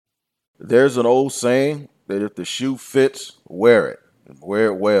There's an old saying that if the shoe fits, wear it and wear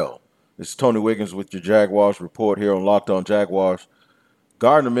it well. This is Tony Wiggins with your Jaguars report here on Locked On Jaguars.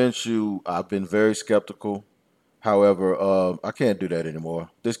 Gardner Minshew, I've been very skeptical. However, I can't do that anymore.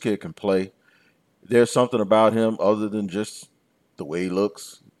 This kid can play. There's something about him other than just the way he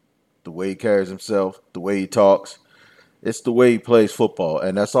looks, the way he carries himself, the way he talks. It's the way he plays football,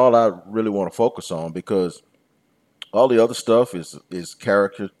 and that's all I really want to focus on because all the other stuff is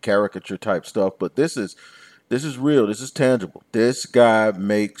caricature type stuff. But this is real. This is tangible. This guy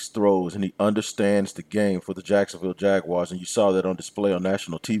makes throws and he understands the game for the Jacksonville Jaguars, and you saw that on display on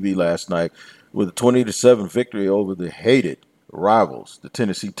national TV last night with a 20-7 victory over the hated rivals, the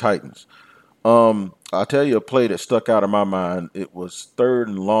Tennessee Titans. I'll tell you a play that stuck out in my mind. It was third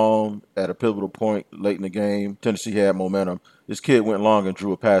and long at a pivotal point late in the game. Tennessee had momentum. This kid went long and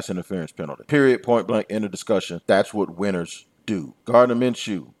drew a pass interference penalty. Period, point blank, end of discussion. That's what winners do. Gardner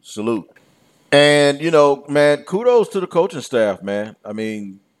Minshew, salute. And, man, kudos to the coaching staff, man. I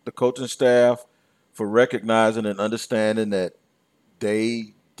mean, the coaching staff for recognizing and understanding that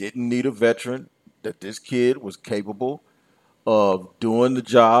they didn't need a veteran, that this kid was capable of doing the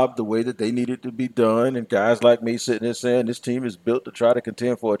job the way that they needed to be done. And guys like me sitting there saying this team is built to try to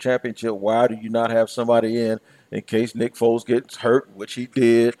contend for a championship. Why do you not have somebody in case Nick Foles gets hurt, which he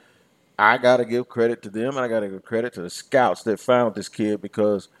did? I got to give credit to them. And I got to give credit to the scouts that found this kid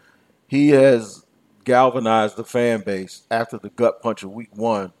because he has galvanized the fan base after the gut punch of week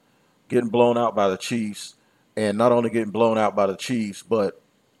one, getting blown out by the Chiefs. And not only getting blown out by the Chiefs, but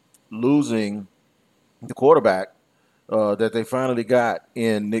losing the quarterback that they finally got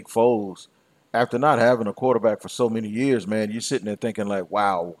in Nick Foles. After not having a quarterback for so many years, man, you're sitting there thinking like,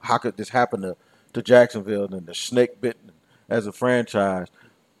 wow, how could this happen to Jacksonville and the snake bitten as a franchise?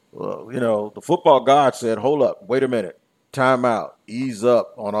 Well, the football god said, hold up, wait a minute, time out, ease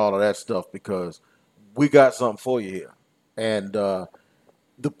up on all of that stuff because we got something for you here. And the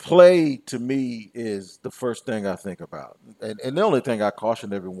play to me is the first thing I think about. And the only thing I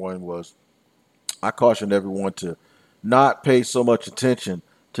cautioned everyone was I cautioned everyone to not pay so much attention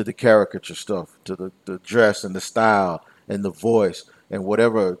to the caricature stuff, to the dress and the style and the voice and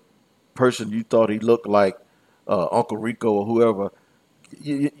whatever person you thought he looked like, Uncle Rico or whoever.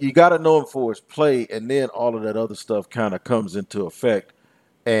 You got to know him for his play, and then all of that other stuff kind of comes into effect.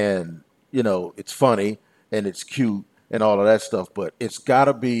 And, it's funny and it's cute and all of that stuff, but it's got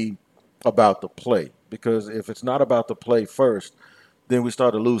to be about the play because if it's not about the play first, then we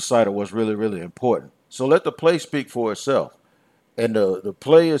start to lose sight of what's really, really important. So let the play speak for itself. And the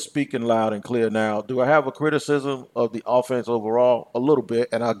play is speaking loud and clear now. Do I have a criticism of the offense overall? A little bit,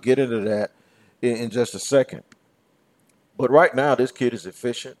 and I'll get into that in just a second. But right now, this kid is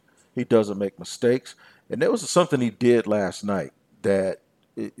efficient. He doesn't make mistakes. And there was something he did last night that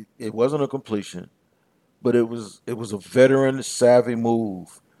it wasn't a completion, but it was a veteran savvy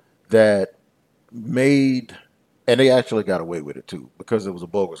move that made, and they actually got away with it too because it was a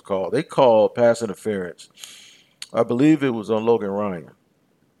bogus call. They called pass interference. I believe it was on Logan Ryan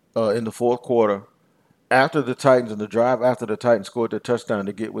in the fourth quarter after the Titans, in the drive after the Titans scored their touchdown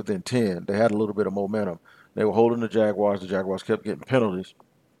to get within 10. They had a little bit of momentum. They were holding the Jaguars. The Jaguars kept getting penalties.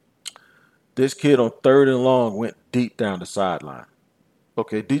 This kid on third and long went deep down the sideline.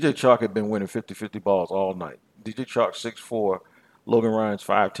 Okay, DJ Chalk had been winning 50-50 balls all night. DJ Chalk 6'4", Logan Ryan's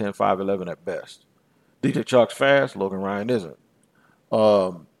 5'10", 5'11" at best. DJ Chalk's fast, Logan Ryan isn't.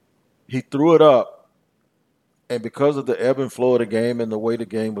 He threw it up, and because of the ebb and flow of the game and the way the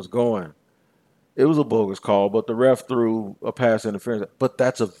game was going, it was a bogus call, but the ref threw a pass interference. But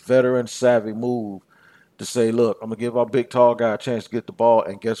that's a veteran savvy move to say, look, I'm going to give our big tall guy a chance to get the ball,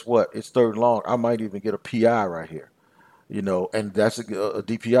 and guess what? It's third and long. I might even get a PI right here. And that's a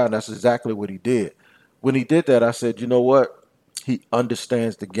DPI, and that's exactly what he did. When he did that, I said, you know what? He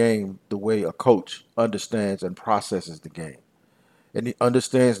understands the game the way a coach understands and processes the game. And he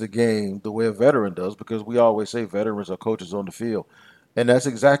understands the game the way a veteran does because we always say veterans are coaches on the field. And that's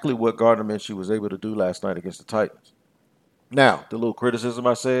exactly what Gardner Minshew was able to do last night against the Titans. Now, the little criticism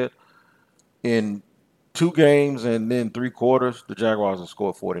I said, in 2 games and then 3 quarters, the Jaguars have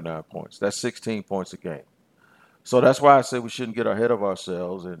scored 49 points. That's 16 points a game. So that's why I say we shouldn't get ahead of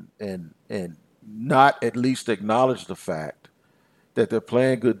ourselves and not at least acknowledge the fact that they're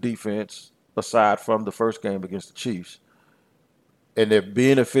playing good defense aside from the first game against the Chiefs. And they're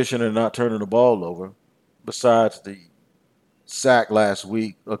being efficient and not turning the ball over, besides the sack last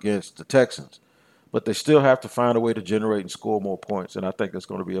week against the Texans. But they still have to find a way to generate and score more points. And I think it's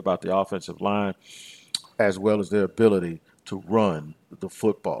going to be about the offensive line as well as their ability to run the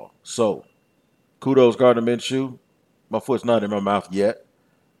football. So, kudos, Gardner Minshew. My foot's not in my mouth yet,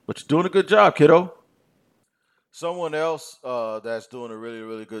 But you're doing a good job, kiddo. Someone else that's doing a really,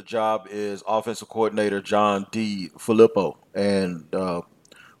 really good job is offensive coordinator John D. Filippo. And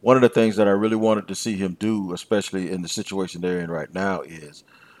one of the things that I really wanted to see him do, especially in the situation they're in right now, is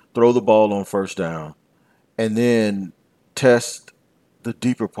throw the ball on first down and then test the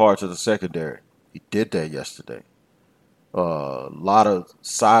deeper parts of the secondary. He did that yesterday. A lot of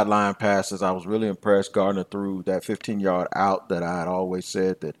sideline passes. I was really impressed. Gardner threw that 15-yard out that I had always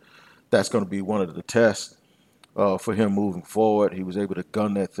said that that's going to be one of the tests for him moving forward. He was able to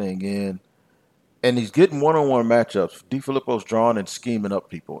gun that thing in. And he's getting one-on-one matchups. DeFilippo's drawing and scheming up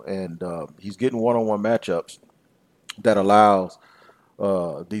people. And he's getting one-on-one matchups that allows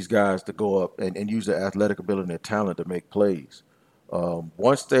these guys to go up and use their athletic ability and their talent to make plays.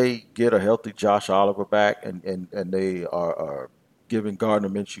 Once they get a healthy Josh Oliver back and they are giving Gardner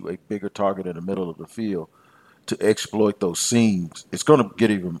Minshew a bigger target in the middle of the field to exploit those seams, it's going to get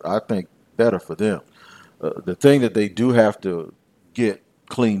even, I think, better for them. The thing that they do have to get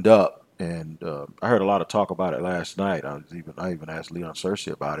cleaned up, and I heard a lot of talk about it last night. I even asked Leon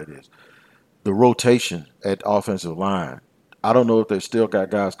Searcy about it. Is the rotation at offensive line? I don't know if they still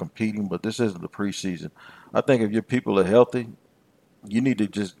got guys competing, but this isn't the preseason. I think if your people are healthy, you need to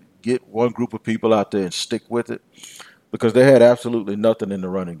just get one group of people out there and stick with it because they had absolutely nothing in the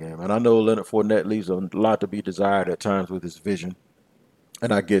running game. And I know Leonard Fournette leaves a lot to be desired at times with his vision,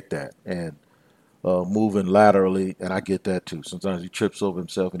 and I get that. And moving laterally, and I get that too. Sometimes he trips over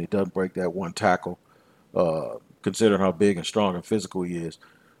himself and he doesn't break that one tackle, considering how big and strong and physical he is.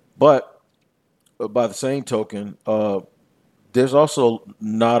 But by the same token, there's also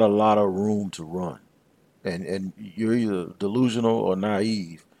not a lot of room to run. And you're either delusional or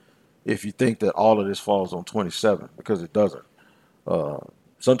naive if you think that all of this falls on 27 because it doesn't. Uh,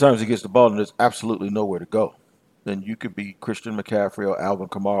 Sometimes he gets the ball and there's absolutely nowhere to go. Then you could be Christian McCaffrey or Alvin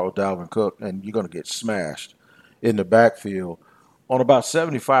Kamara or Dalvin Cook, and you're going to get smashed in the backfield on about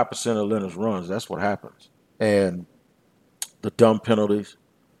 75% of Leonard's runs. That's what happens. And the dumb penalties.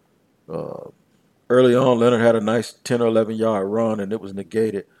 Uh, Early on, Leonard had a nice 10 or 11-yard run, and it was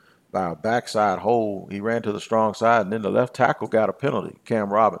negated by a backside hole. He ran to the strong side, and then the left tackle got a penalty,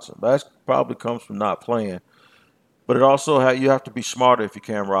 Cam Robinson. That probably comes from not playing. But it also you have to be smarter if you're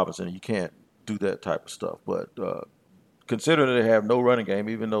Cam Robinson, and you can't do that type of stuff. But considering they have no running game,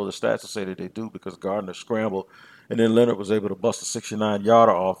 even though the stats say that they do because Gardner scrambled, and then Leonard was able to bust a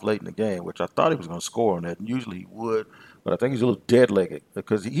 69-yarder off late in the game, which I thought he was going to score on that, and usually he would. But I think he's a little dead-legged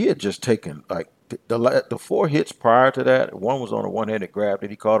because he had just taken like the four hits prior to that. One was on a one-handed grab that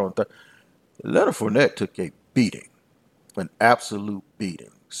he caught on. Leonard Fournette took a beating, an absolute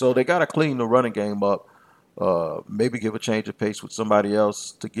beating. So they got to clean the running game up. Maybe give a change of pace with somebody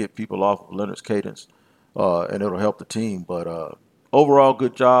else to get people off of Leonard's cadence, and it'll help the team. But overall,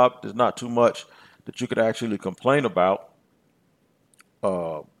 good job. There's not too much that you could actually complain about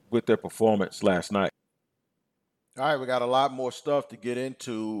with their performance last night. All right, we got a lot more stuff to get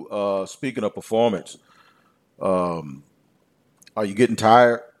into. Speaking of performance, um, are you getting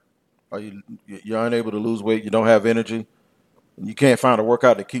tired? Are you're unable to lose weight? You don't have energy? And you can't find a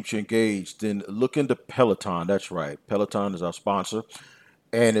workout that keeps you engaged? Then look into Peloton. That's right. Peloton is our sponsor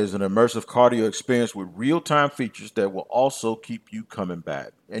and is an immersive cardio experience with real-time features that will also keep you coming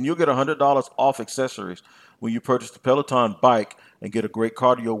back. And you'll get $100 off accessories when you purchase the Peloton bike and get a great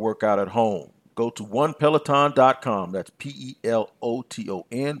cardio workout at home. Go to onepeloton.com, that's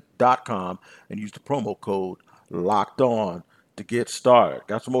Peloton.com, and use the promo code LOCKED ON to get started.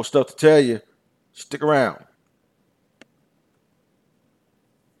 Got some more stuff to tell you. Stick around.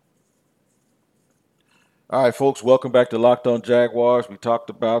 All right, folks, welcome back to Locked On Jaguars. We talked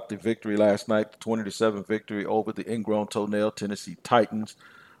about the victory last night, the 20-7 victory over the ingrown toenail Tennessee Titans.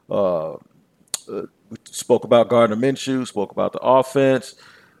 Uh, we spoke about Gardner Minshew, spoke about the offense.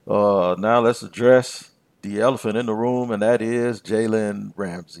 Now let's address the elephant in the room, and that is Jalen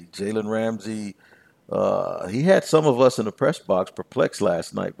Ramsey. Jalen Ramsey, he had some of us in the press box perplexed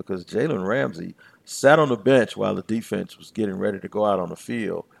last night because Jalen Ramsey sat on the bench while the defense was getting ready to go out on the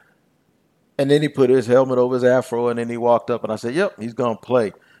field. And then he put his helmet over his afro, and then he walked up, and I said, "Yep, he's gonna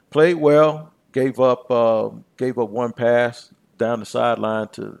play." Played well. Gave up one pass down the sideline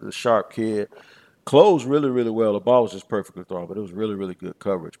to the sharp kid. Closed really, really well. The ball was just perfectly thrown, but it was really, really good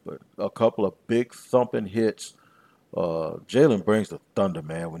coverage. But a couple of big thumping hits. Jalen brings the thunder,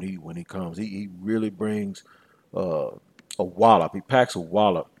 man. When he comes, he really brings a wallop. He packs a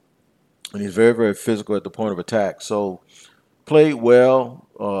wallop, and he's very, very physical at the point of attack. So played well.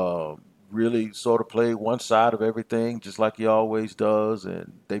 Really sort of played one side of everything, just like he always does.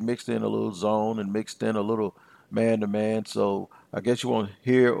 And they mixed in a little zone and mixed in a little man to man. So I guess you won't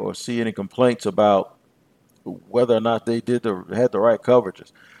hear or see any complaints about whether or not they had the right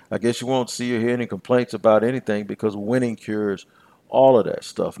coverages. I guess you won't see or hear any complaints about anything because winning cures all of that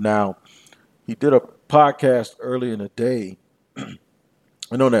stuff. Now, he did a podcast early in the day,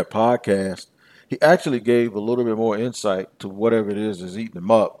 and on that podcast, he actually gave a little bit more insight to whatever it is eating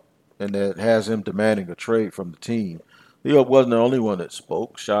him up, and that has him demanding a trade from the team. He wasn't the only one that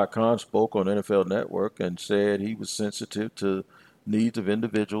spoke. Shad Khan spoke on NFL Network and said he was sensitive to needs of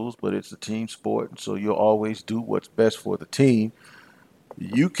individuals, but it's a team sport, and so you'll always do what's best for the team.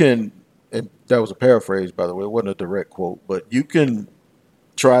 You can, and that was a paraphrase, by the way, it wasn't a direct quote, but you can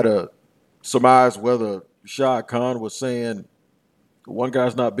try to surmise whether Shad Khan was saying one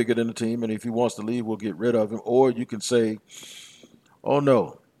guy's not bigger than the team, and if he wants to leave, we'll get rid of him. Or you can say, oh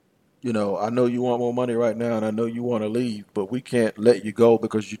no, I know you want more money right now, and I know you want to leave, but we can't let you go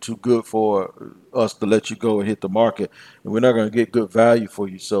because you're too good for us to let you go and hit the market, and we're not going to get good value for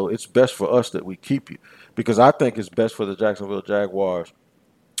you. So it's best for us that we keep you, because I think it's best for the Jacksonville Jaguars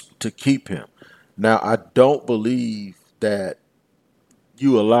to keep him. Now, I don't believe that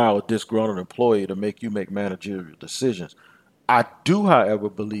you allow a disgruntled employee to make you make managerial decisions. I do, however,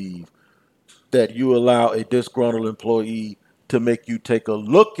 believe that you allow a disgruntled employee to make you take a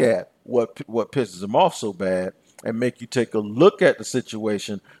look at what pisses him off so bad and make you take a look at the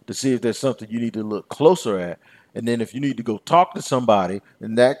situation to see if there's something you need to look closer at. And then if you need to go talk to somebody,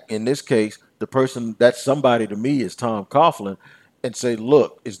 and that in this case, the person that's somebody to me is Tom Coughlin, and say,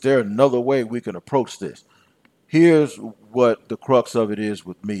 look, is there another way we can approach this? Here's what the crux of it is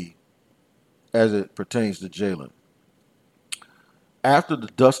with me as it pertains to Jalen. After the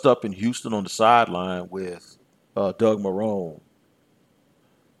dust up in Houston on the sideline with Doug Marrone,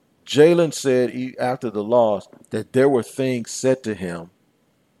 Jalen said after the loss that there were things said to him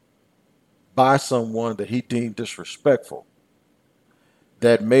by someone that he deemed disrespectful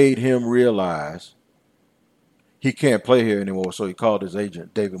that made him realize he can't play here anymore. So he called his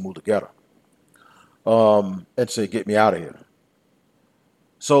agent, David Mulugheta, and said, get me out of here.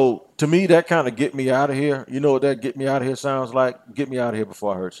 So to me, that kind of get me out of here. You know what that get me out of here sounds like? Get me out of here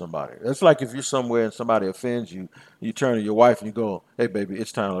before I hurt somebody. It's like if you're somewhere and somebody offends you, you turn to your wife and you go, hey, baby,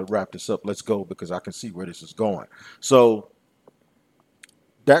 it's time to wrap this up. Let's go because I can see where this is going. So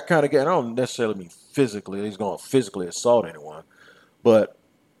that kind of I don't necessarily mean physically. He's going to physically assault anyone. But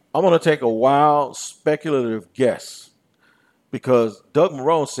I'm going to take a wild speculative guess because Doug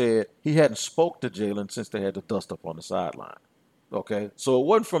Marrone said he hadn't spoke to Jalen since they had the dust up on the sideline. Okay, so it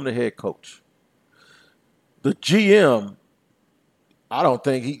wasn't from the head coach. The GM, I don't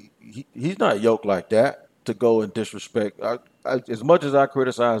think he's not yoked like that to go and disrespect. As much as I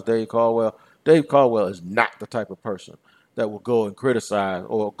criticize Dave Caldwell is not the type of person that will go and criticize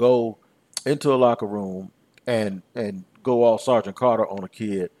or go into a locker room and go all Sergeant Carter on a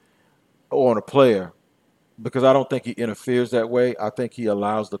kid or on a player, because I don't think he interferes that way. I think he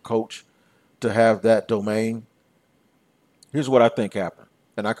allows the coach to have that domain. Here's what I think happened,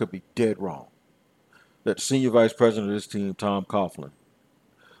 and I could be dead wrong. That the senior vice president of this team, Tom Coughlin,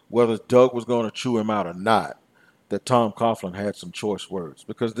 whether Doug was going to chew him out or not, that Tom Coughlin had some choice words,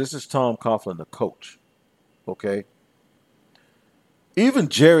 because this is Tom Coughlin, the coach, okay? Even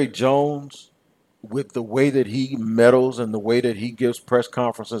Jerry Jones, with the way that he meddles and the way that he gives press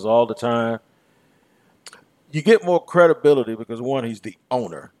conferences all the time, you get more credibility because, one, he's the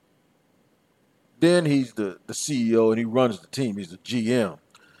owner. Then he's the CEO and he runs the team. He's the GM.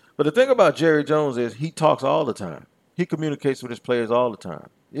 But the thing about Jerry Jones is he talks all the time. He communicates with his players all the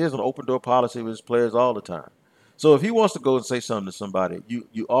time. He has an open door policy with his players all the time. So if he wants to go and say something to somebody,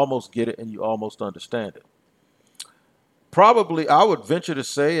 you almost get it and you almost understand it. Probably, I would venture to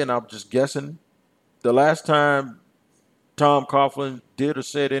say, and I'm just guessing, the last time Tom Coughlin did or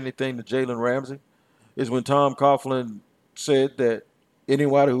said anything to Jalen Ramsey is when Tom Coughlin said that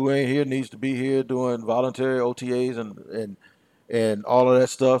anybody who ain't here needs to be here doing voluntary OTAs and all of that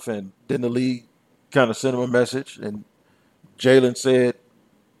stuff. And then the league kind of sent him a message, and Jalen said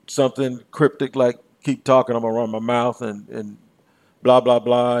something cryptic like, keep talking, I'm going to run my mouth, and blah, blah,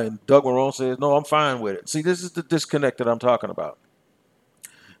 blah. And Doug Marrone says, no, I'm fine with it. See, this is the disconnect that I'm talking about.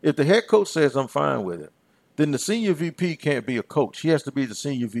 If the head coach says I'm fine with it, then the senior VP can't be a coach. He has to be the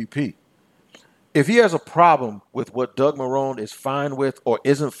senior VP. If he has a problem with what Doug Marrone is fine with or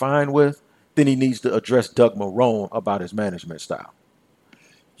isn't fine with, then he needs to address Doug Marrone about his management style.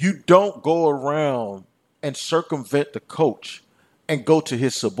 You don't go around and circumvent the coach and go to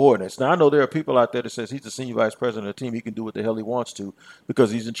his subordinates. Now, I know there are people out there that says he's the senior vice president of the team. He can do what the hell he wants to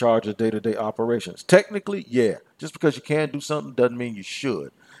because he's in charge of day-to-day operations. Technically, yeah. Just because you can do something doesn't mean you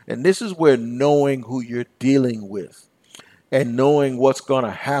should. And this is where knowing who you're dealing with and knowing what's going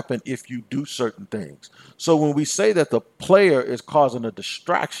to happen if you do certain things. So when we say that the player is causing a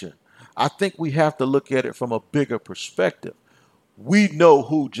distraction, I think we have to look at it from a bigger perspective. We know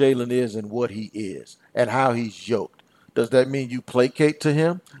who Jalen is and what he is and how he's yoked. Does that mean you placate to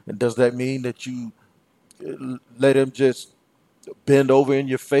him? And does that mean that you let him just bend over in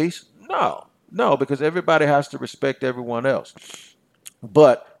your face? No, no, because everybody has to respect everyone else.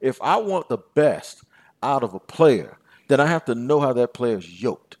 But if I want the best out of a player, then I have to know how that player is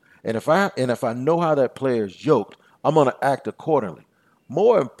yoked. And if I know how that player is yoked, I'm going to act accordingly.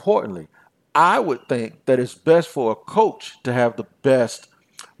 More importantly, I would think that it's best for a coach to have the best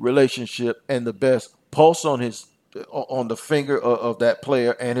relationship and the best pulse on the finger of that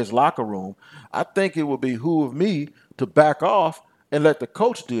player and his locker room. I think it would behoove me to back off and let the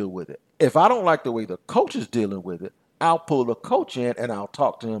coach deal with it. If I don't like the way the coach is dealing with it, I'll pull the coach in and I'll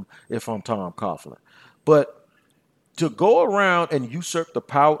talk to him if I'm Tom Coughlin. But to go around and usurp the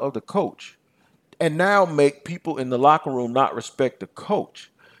power of the coach and now make people in the locker room not respect the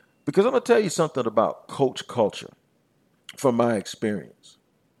coach. Because I'm going to tell you something about coach culture from my experience.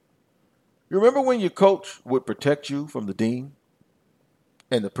 You remember when your coach would protect you from the dean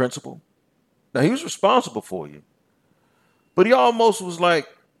and the principal? Now, he was responsible for you, but he almost was like,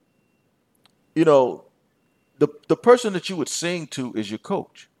 you know, the person that you would sing to is your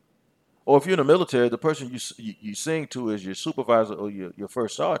coach. Or if you're in the military, the person you sing to is your supervisor or your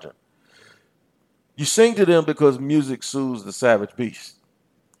first sergeant. You sing to them because music soothes the savage beast.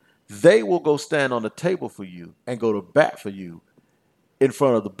 They will go stand on the table for you and go to bat for you in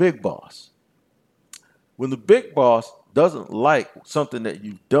front of the big boss. When the big boss doesn't like something that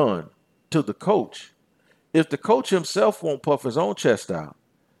you've done to the coach, if the coach himself won't puff his own chest out,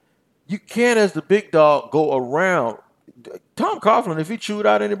 you can't, as the big dog, go around. Tom Coughlin, if he chewed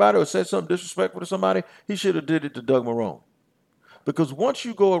out anybody or said something disrespectful to somebody, he should have did it to Doug Marrone. Because once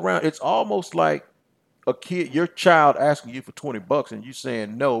you go around, it's almost like a kid, your child asking you for $20 and you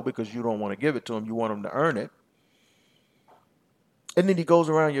saying no because you don't want to give it to him. You want him to earn it. And then he goes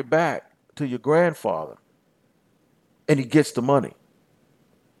around your back to your grandfather and he gets the money.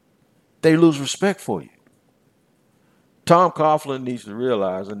 They lose respect for you. Tom Coughlin needs to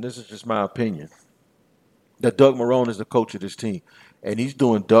realize, and this is just my opinion, that Doug Marrone is the coach of this team. And he's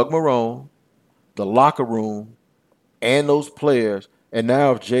doing Doug Marrone, the locker room, and those players. And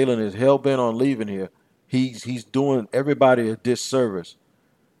now if Jalen is hell-bent on leaving here, he's doing everybody a disservice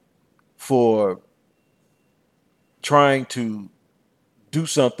for trying to do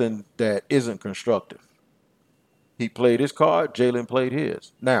something that isn't constructive. He played his card, Jalen played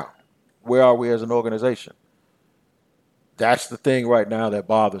his. Now, where are we as an organization? That's the thing right now that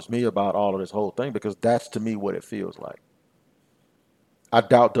bothers me about all of this whole thing, because that's to me what it feels like. I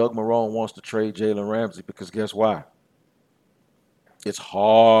doubt Doug Marrone wants to trade Jalen Ramsey, because guess why? It's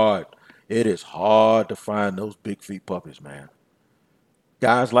hard. It is hard to find those big feet puppies, man.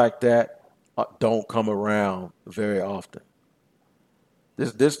 Guys like that don't come around very often.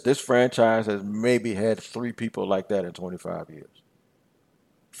 This franchise has maybe had 3 people like that in 25 years.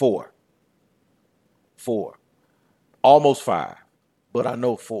 4. Almost 5, but I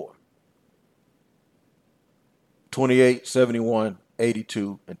know 4. 28, 71,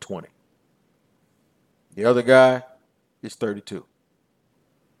 82, and 20. The other guy is 32.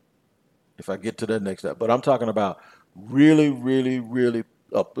 If I get to that next step. But I'm talking about really, really, really,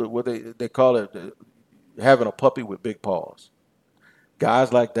 what they call it, having a puppy with big paws.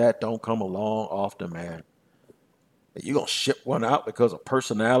 Guys like that don't come along often, man. You're going to ship one out because of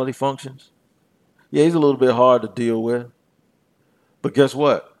personality functions? Yeah, he's a little bit hard to deal with. But guess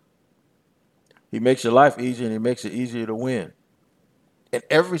what? He makes your life easier and he makes it easier to win. And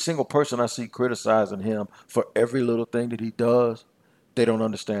every single person I see criticizing him for every little thing that he does, they don't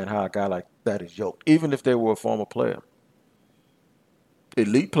understand how a guy like that is yoked, even if they were a former player.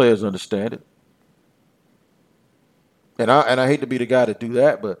 Elite players understand it. And I hate to be the guy to do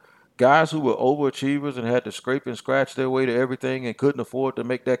that, but guys who were overachievers and had to scrape and scratch their way to everything and couldn't afford to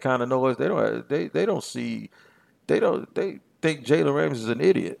make that kind of noise, they think Jalen Ramsey is an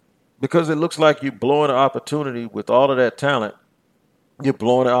idiot, because it looks like you're blowing an opportunity with all of that talent. You're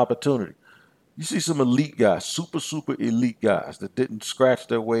blowing an opportunity. You see some elite guys, super elite guys that didn't scratch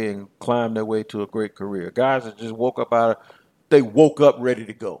their way and climb their way to a great career. Guys that just woke up ready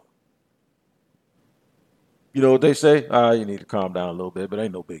to go. You know what they say? You need to calm down a little bit, but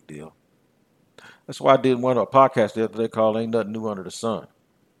ain't no big deal. That's why I did one of our podcasts the other day called Ain't Nothing New Under the Sun.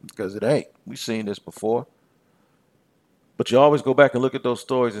 Because it ain't. We've seen this before. But you always go back and look at those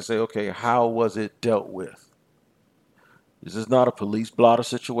stories and say, okay, how was it dealt with? This is not a police blotter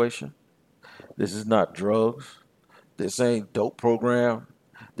situation. This is not drugs. This ain't dope program.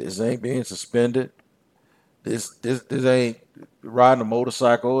 This ain't being suspended. This ain't riding a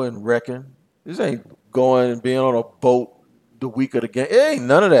motorcycle and wrecking. This ain't going and being on a boat the week of the game. It ain't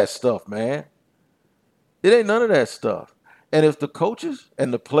none of that stuff, man. It ain't none of that stuff. And if the coaches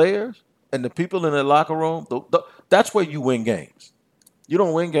and the players and the people in the locker room, that's where you win games. You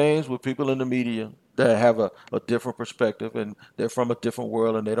don't win games with people in the media that have a different perspective and they're from a different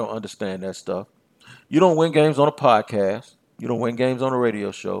world and they don't understand that stuff. You don't win games on a podcast. You don't win games on a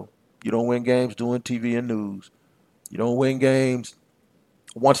radio show. You don't win games doing TV and news. You don't win games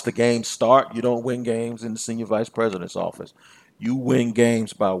once the games start. You don't win games in the senior vice president's office. You win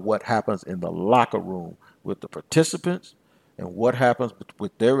games by what happens in the locker room with the participants and what happens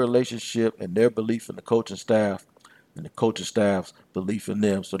with their relationship and their belief in the coaching staff and the coaching staff's belief in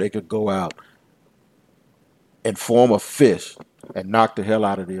them so they could go out and form a fist and knock the hell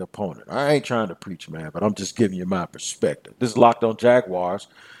out of the opponent. I ain't trying to preach, man, but I'm just giving you my perspective. This is Locked On Jaguars.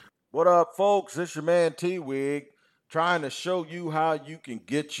 What up, folks? It's your man T-Wig trying to show you how you can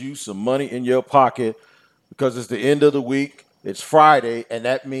get you some money in your pocket because it's the end of the week. It's Friday, and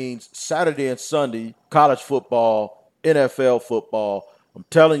that means Saturday and Sunday, college football, NFL football. I'm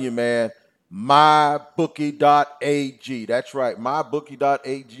telling you, man, mybookie.ag. That's right,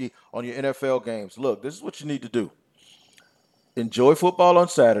 mybookie.ag on your NFL games. Look, this is what you need to do. Enjoy football on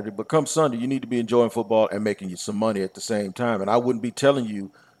Saturday, but come Sunday, you need to be enjoying football and making you some money at the same time. And I wouldn't be telling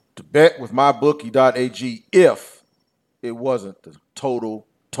you to bet with mybookie.ag if it wasn't the total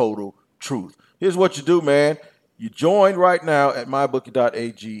truth. Here's what you do, man. You join right now at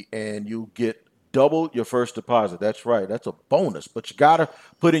mybookie.ag and you get double your first deposit. That's right. That's a bonus. But you got to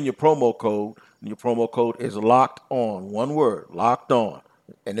put in your promo code. And your promo code is locked on. One word, locked on.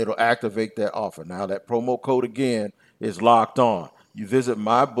 And it'll activate that offer. Now, that promo code again is locked on. You visit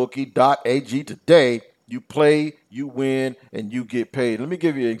mybookie.ag today. You play, you win, and you get paid. Let me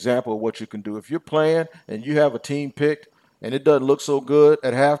give you an example of what you can do. If you're playing and you have a team picked and it doesn't look so good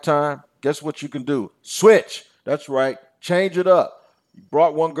at halftime, guess what you can do? Switch. That's right. Change it up. You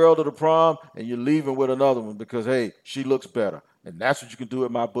brought one girl to the prom and you're leaving with another one because, hey, she looks better. And that's what you can do at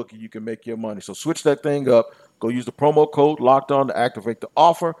MyBookie. You can make your money. So switch that thing up. Go use the promo code Locked On to activate the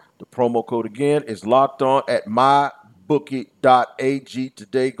offer. The promo code again is Locked On at mybookie.ag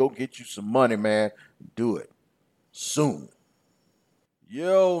today. Go get you some money, man. Do it soon.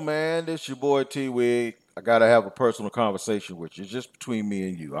 Yo, man, this your boy T-Wig. I got to have a personal conversation with you. It's just between me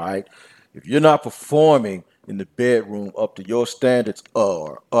and you, all right? If you're not performing in the bedroom up to your standards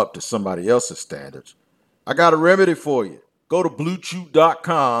or up to somebody else's standards, I got a remedy for you. Go to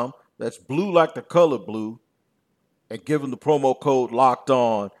bluechew.com. That's blue like the color blue. And give them the promo code Locked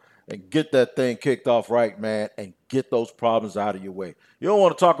On and get that thing kicked off right, man, and get those problems out of your way. You don't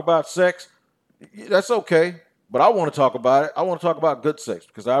want to talk about sex? That's okay. But I want to talk about it. I want to talk about good sex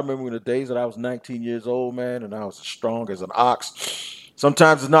because I remember in the days that I was 19 years old, man, and I was as strong as an ox.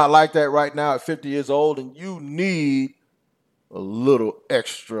 Sometimes it's not like that right now at 50 years old, and you need a little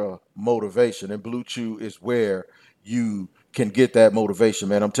extra motivation. And Blue Chew is where you can get that motivation,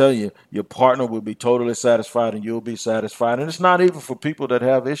 man. I'm telling you, your partner will be totally satisfied and you'll be satisfied. And it's not even for people that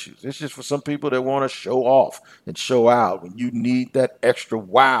have issues. It's just for some people that want to show off and show out. When you need that extra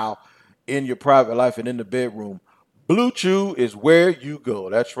wow in your private life and in the bedroom, Blue Chew is where you go.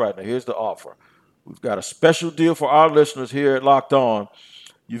 That's right. Now, here's the offer. We've got a special deal for our listeners here at Locked On.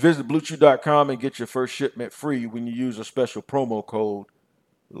 You visit BlueChew.com and get your first shipment free when you use a special promo code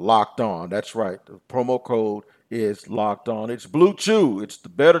Locked On. That's right. The promo code is Locked On. It's Blue Chew. It's the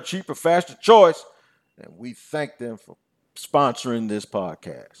better, cheaper, faster choice. And we thank them for sponsoring this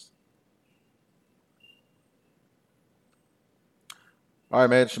podcast. All right,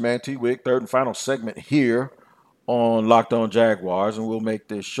 man. It's your man T-Wig. Third and final segment here on Locked On Jaguars. And we'll make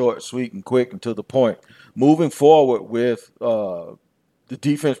this short, sweet, and quick and to the point. Moving forward with the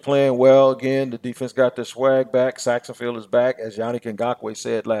defense playing well again. The defense got their swag back. Saxonfield is back, as Yannick Ngakoue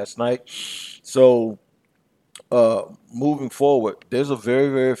said last night. So moving forward, there's a very,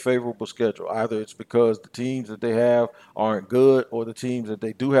 very favorable schedule. Either it's because the teams that they have aren't good or the teams that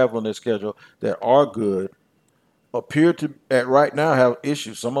they do have on their schedule that are good appear to, at right now, have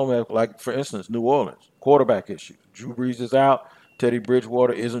issues. Some of them have, like, for instance, New Orleans, quarterback issues. Drew Brees is out. Teddy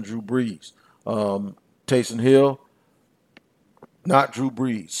Bridgewater isn't Drew Brees. Taysom Hill, not Drew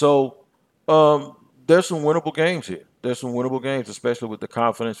Brees. So there's some winnable games here. There's some winnable games, especially with the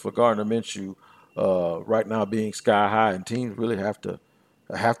confidence for Gardner Minshew right now being sky high, and teams really have to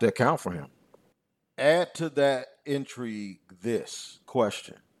account for him. Add to that intrigue this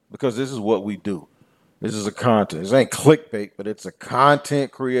question, because this is what we do. This is a content. This ain't clickbait, but it's a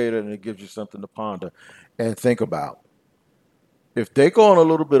content creator, and it gives you something to ponder and think about. If they go on a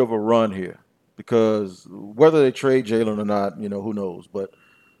little bit of a run here, because whether they trade Jalen or not, who knows. But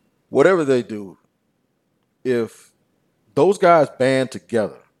whatever they do, if those guys band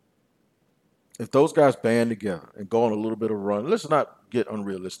together, and go on a little bit of a run, let's not get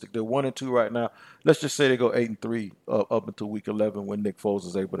unrealistic. They're 1-2 right now. Let's just say they go 8-3 up until week 11 when Nick Foles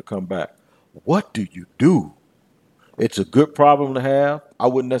is able to come back. What do you do? It's a good problem to have. I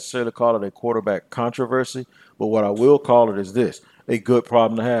wouldn't necessarily call it a quarterback controversy, but what I will call it is this: a good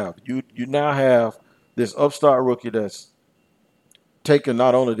problem to have. You now have this upstart rookie that's taking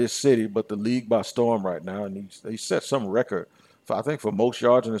not only this city but the league by storm right now, and he set some record for, I think, for most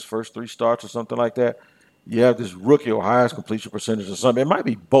yards in his first 3 starts or something like that. You have this rookie or highest completion percentage or something. It might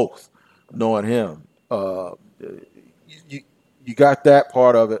be both, knowing him. You you got that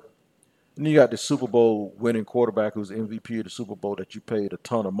part of it. And you got the Super Bowl winning quarterback who's MVP of the Super Bowl that you paid a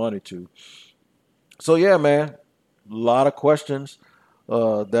ton of money to. So yeah, man, a lot of questions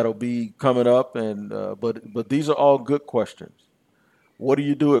that'll be coming up, and but these are all good questions. What do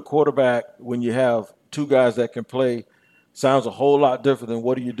you do at quarterback when you have two guys that can play? Sounds a whole lot different than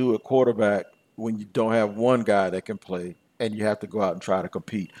what do you do at quarterback when you don't have one guy that can play and you have to go out and try to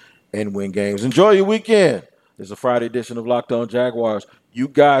compete and win games. Enjoy your weekend. It's a Friday edition of Locked On Jaguars. You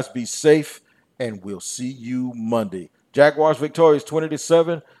guys be safe, and we'll see you Monday. Jaguars victorious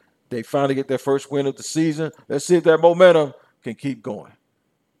 20-7. They finally get their first win of the season. Let's see if that momentum can keep going.